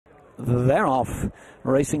They're off,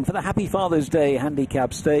 racing for the Happy Father's Day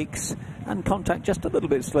Handicap Stakes, and Contact just a little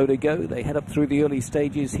bit slow to go. They head up through the early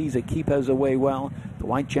stages. He's a keeper's away well. The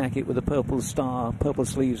white jacket with a purple star, purple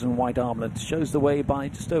sleeves and white armlets shows the way by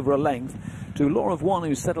just over a length to Law of One,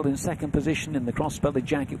 who's settled in second position in the cross-belted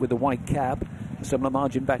jacket with the white cap. A similar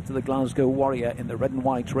margin back to the Glasgow Warrior in the red and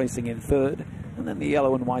white racing in third. And then the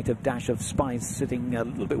yellow and white of Dash of Spice sitting a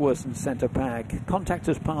little bit worse than centre pack. Contact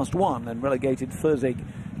has passed one and relegated Furzig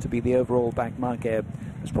to be the overall back marker.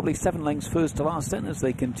 There's probably 7 lengths first to last then as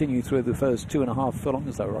they continue through the first 2.5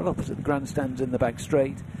 furlongs. They're right opposite the grandstands in the back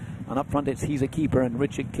straight. And up front it's He's a Keeper and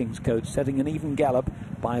Richard Kingscote setting an even gallop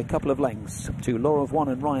by a couple of lengths to Law of One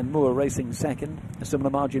and Ryan Moore racing second. A similar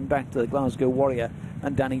margin back to the Glasgow Warrior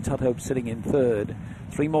and Danny Tudhope sitting in third.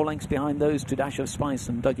 3 more lengths behind those to Dash of Spice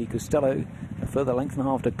and Dougie Costello. A further length and a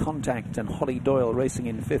half to Contact and Holly Doyle racing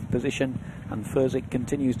in 5th position. And Furzik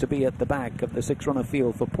continues to be at the back of the 6-runner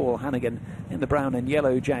field for Paul Hannigan in the brown and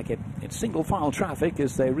yellow jacket. It's single file traffic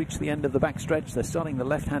as they reach the end of the backstretch. They're starting the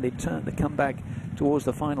left-handed turn to come back towards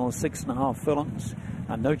the final 6.5 furlongs.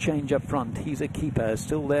 And no change up front. He's a Keeper,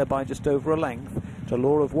 still there by just over a length to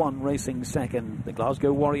Law of One racing second. The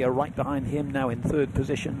Glasgow Warrior right behind him now in 3rd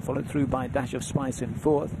position, followed through by Dash of Spice in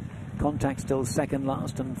 4th. Contact still second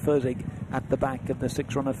last, and Furzig at the back of the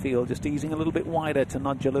 6-runner field, just easing a little bit wider to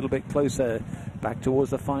nudge a little bit closer. Back towards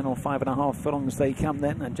the final 5.5 furlongs they come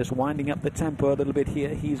then, and just winding up the tempo a little bit here.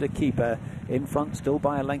 He's a Keeper in front, still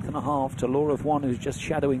by a length and a half to Law of One, who's just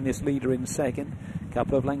shadowing this leader in second.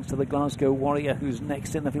 Couple of lengths to the Glasgow Warrior, who's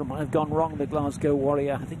next in the field. Might have gone wrong, the Glasgow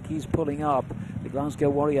Warrior. I think he's pulling up. The Glasgow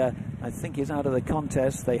Warrior, I think, is out of the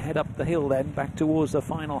contest. They head up the hill then, back towards the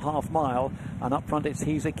final half mile. And up front, it's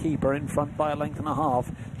He's a Keeper in front by a length and a half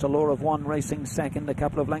to Law of One racing second. A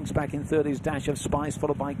couple of lengths back in third is Dash of Spice,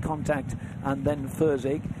 followed by Contact and then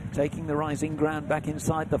Furzig. Taking the rising ground back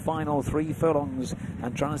inside the final 3 furlongs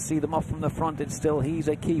and trying to see them off from the front. It's still He's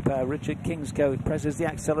a Keeper. Richard Kingscote presses the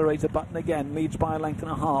accelerator button again, leads by a length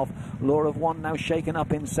and a half. Law of One now shaken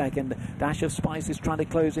up in second. Dash of Spice is trying to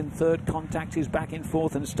close in third. Contact is back in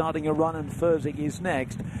fourth and starting a run, and Furzig is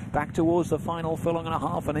next. Back towards the final furlong and a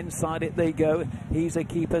half, and inside it they go. He's a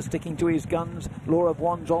Keeper sticking to his guns. Law of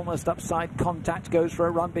One's almost upside. Contact goes for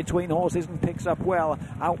a run between horses and picks up well.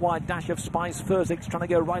 Out wide, Dash of Spice. Furzig's trying to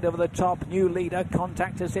go right over the top. New leader.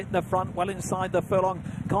 Contact has hit the front well inside the furlong.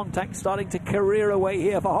 Contact starting to career away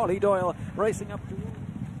here for Holly Doyle. Racing up to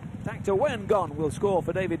Tactor when gone will score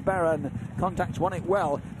for David Barron. Contact's won it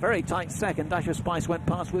well. Very tight second. Dash of Spice went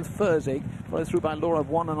past with Furzig. Followed through by Law of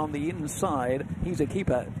One, and on the inside, He's a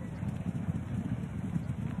Keeper.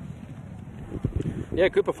 Yeah,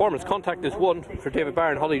 good performance. Contact is one for David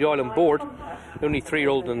Barron, Holly Doyle on board. The only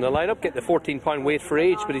 3-year-old in the lineup. Get the 14-pound weight for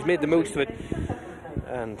age, but he's made the most of it.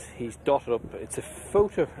 And he's dotted up. It's a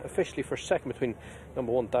photo officially for second between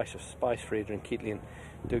number 1 Dash of Spice for Adrian Keatley and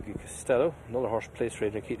Dougie Costello. Another horse placed for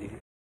Adrian Keatley